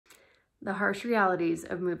The harsh realities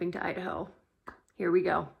of moving to Idaho. Here we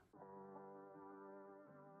go.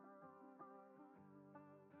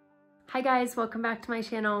 Hi guys, welcome back to my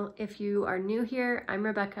channel. If you are new here, I'm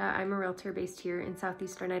Rebecca. I'm a realtor based here in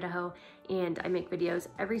southeastern Idaho, and I make videos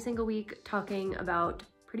every single week talking about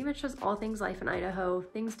pretty much just all things life in Idaho,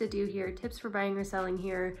 things to do here, tips for buying or selling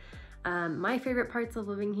here, my favorite parts of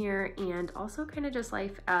living here, and also kind of just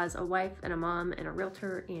life as a wife and a mom and a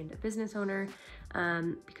realtor and a business owner,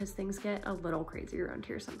 because things get a little crazy around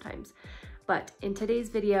here sometimes. But in today's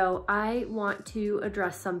video, I want to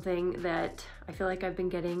address something that I feel like I've been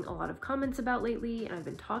getting a lot of comments about lately, and I've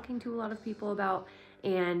been talking to a lot of people about,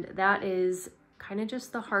 and that is kind of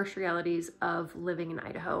just the harsh realities of living in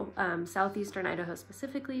Idaho, southeastern Idaho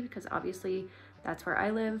specifically, because obviously that's where I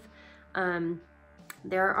live.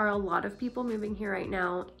 There are a lot of people moving here right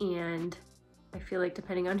now, and I feel like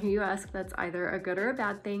depending on who you ask, that's either a good or a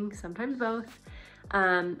bad thing, sometimes both.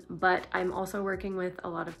 But I'm also working with a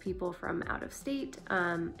lot of people from out of state,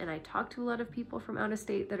 and I talk to a lot of people from out of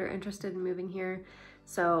state that are interested in moving here.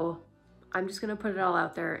 So I'm just gonna put it all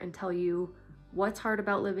out there and tell you what's hard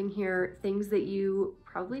about living here, things that you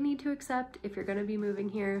probably need to accept if you're gonna be moving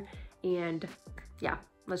here, and yeah,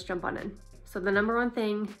 let's jump on in. So the number one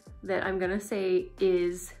thing that I'm gonna say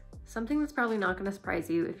is something that's probably not gonna surprise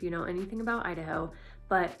you if you know anything about Idaho,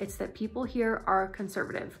 but it's that people here are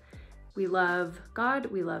conservative. We love God,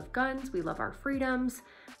 we love guns, we love our freedoms,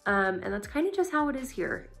 and that's kind of just how it is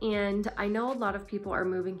here. And I know a lot of people are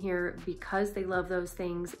moving here because they love those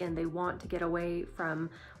things and they want to get away from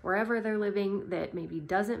wherever they're living that maybe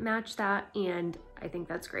doesn't match that, and I think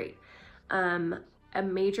that's great. A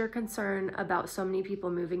major concern about so many people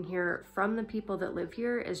moving here from the people that live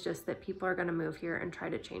here is just that people are gonna move here and try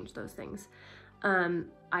to change those things.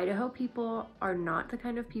 Idaho people are not the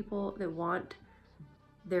kind of people that want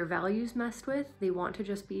their values messed with. They want to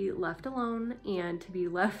just be left alone and to be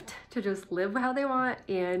left to just live how they want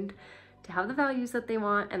and to have the values that they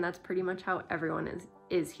want, and that's pretty much how everyone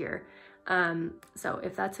is here. So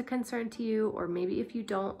if that's a concern to you, or maybe if you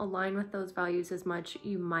don't align with those values as much,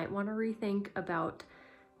 you might want to rethink about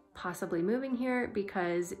possibly moving here,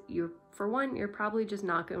 because for one, you're probably just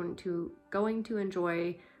not going to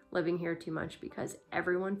enjoy living here too much, because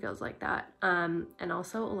everyone feels like that. And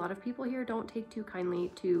also a lot of people here don't take too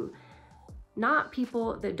kindly to not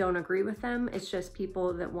people that don't agree with them, it's just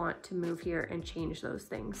people that want to move here and change those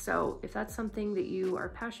things. So if that's something that you are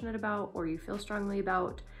passionate about or you feel strongly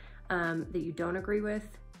about, that you don't agree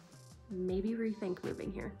with, maybe rethink moving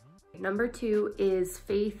here. Number two is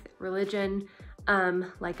faith, religion.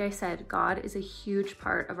 Like I said, God is a huge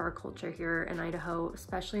part of our culture here in Idaho,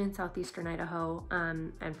 especially in southeastern Idaho,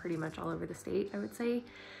 and pretty much all over the state, I would say.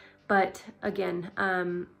 But again,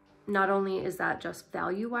 not only is that just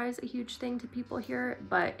value-wise a huge thing to people here,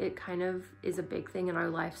 but it kind of is a big thing in our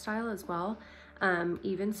lifestyle as well.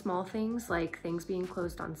 Even small things like things being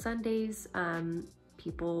closed on Sundays,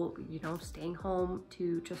 people, staying home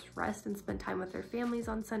to just rest and spend time with their families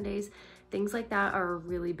on Sundays. Things like that are a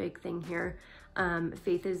really big thing here.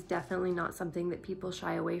 Faith is definitely not something that people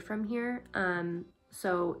shy away from here.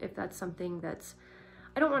 So if that's something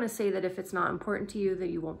I don't want to say that if it's not important to you that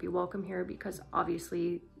you won't be welcome here, because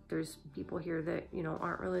obviously there's people here that,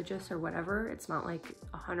 aren't religious or whatever. It's not like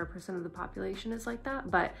 100% of the population is like that,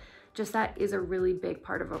 but just that is a really big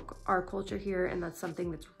part of our culture here, and that's something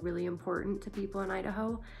that's really important to people in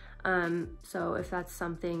Idaho. So if that's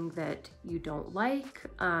something that you don't like,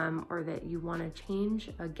 or that you want to change,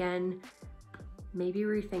 again, maybe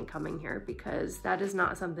rethink coming here, because that is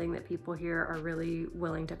not something that people here are really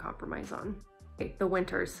willing to compromise on. Okay, the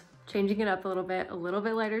winters, changing it up a little bit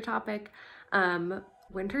lighter topic.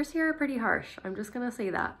 Winters here are pretty harsh. I'm just gonna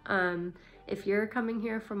say that. If you're coming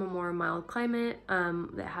here from a more mild climate,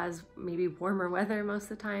 that has maybe warmer weather most of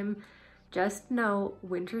the time, just know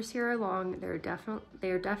winters here are long. They're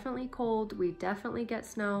definitely cold. We definitely get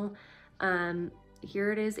snow.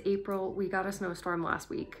 Here it is April. We got a snowstorm last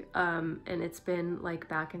week, and it's been like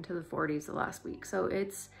back into the 40s the last week. So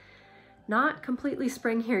it's not completely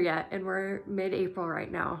spring here yet, and we're mid-April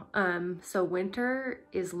right now. So winter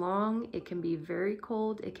is long. It can be very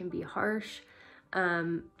cold. It can be harsh.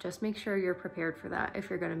 Just make sure you're prepared for that if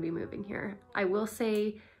you're going to be moving here. I will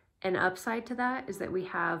say an upside to that is that we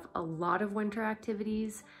have a lot of winter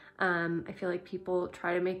activities. I feel like people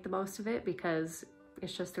try to make the most of it because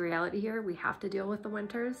it's just the reality here. We have to deal with the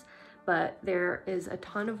winters, but there is a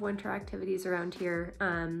ton of winter activities around here.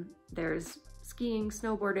 There's skiing,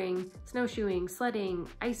 snowboarding, snowshoeing, sledding,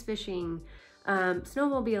 ice fishing,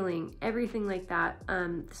 snowmobiling, everything like that.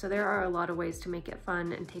 So there are a lot of ways to make it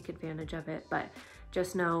fun and take advantage of it, but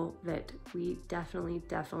just know that we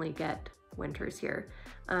definitely get winters here.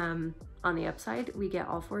 On the upside, we get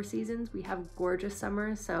all 4 seasons. We have gorgeous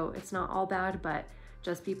summers, so it's not all bad, but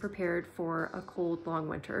just be prepared for a cold, long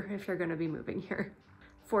winter if you're gonna be moving here.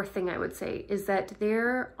 Fourth thing I would say is that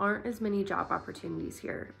there aren't as many job opportunities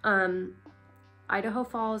here. Idaho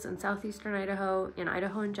Falls and southeastern Idaho and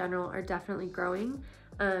Idaho in general are definitely growing.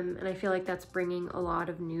 And I feel like that's bringing a lot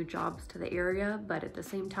of new jobs to the area. But at the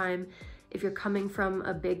same time, if you're coming from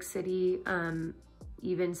a big city,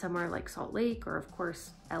 even somewhere like Salt Lake or of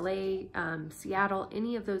course LA, Seattle,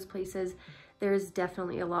 any of those places, there's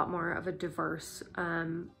definitely a lot more of a diverse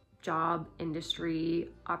job industry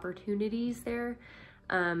opportunities there.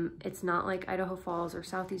 It's not like Idaho Falls or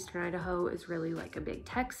southeastern Idaho is really like a big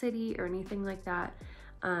tech city or anything like that.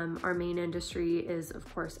 Our main industry is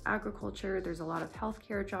of course agriculture. There's a lot of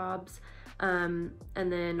healthcare jobs, and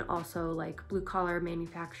then also like blue collar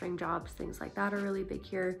manufacturing jobs, things like that are really big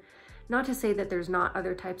here. Not to say that there's not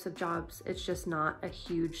other types of jobs, it's just not a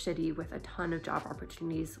huge city with a ton of job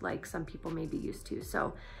opportunities like some people may be used to.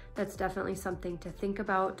 So that's definitely something to think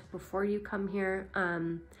about before you come here.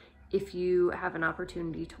 If you have an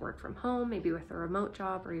opportunity to work from home, maybe with a remote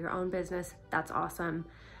job or your own business, that's awesome.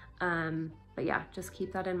 But yeah, just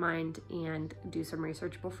keep that in mind and do some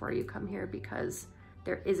research before you come here, because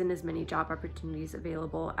there isn't as many job opportunities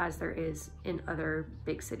available as there is in other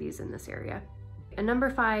big cities in this area. And number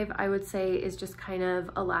 5, I would say, is just kind of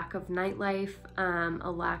a lack of nightlife,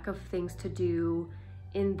 a lack of things to do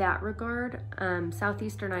in that regard.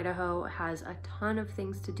 Southeastern Idaho has a ton of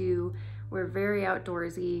things to do. We're very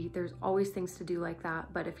outdoorsy. There's always things to do like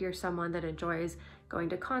that. But if you're someone that enjoys going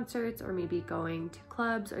to concerts or maybe going to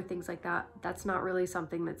clubs or things like that, that's not really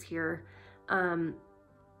something that's here.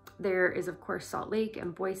 There is of course Salt Lake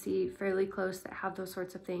and Boise fairly close that have those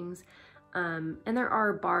sorts of things. And there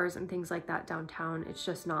are bars and things like that downtown. It's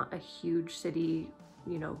just not a huge city,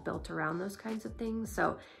 you know, built around those kinds of things.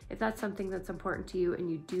 So if that's something that's important to you and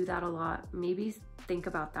you do that a lot, maybe think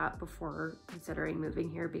about that before considering moving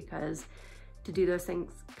here, because to do those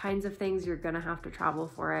kinds of things, you're gonna have to travel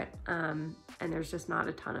for it. And there's just not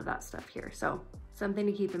a ton of that stuff here. So something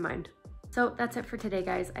to keep in mind. So that's it for today,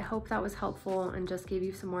 guys. I hope that was helpful and just gave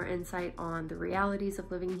you some more insight on the realities of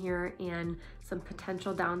living here and some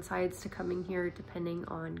potential downsides to coming here depending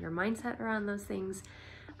on your mindset around those things.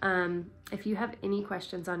 If you have any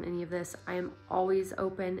questions on any of this, I am always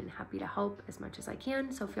open and happy to help as much as I can.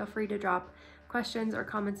 So feel free to drop questions or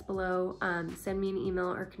comments below, send me an email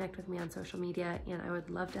or connect with me on social media, and I would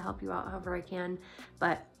love to help you out however I can.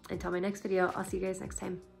 But until my next video, I'll see you guys next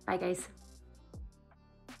time. Bye guys.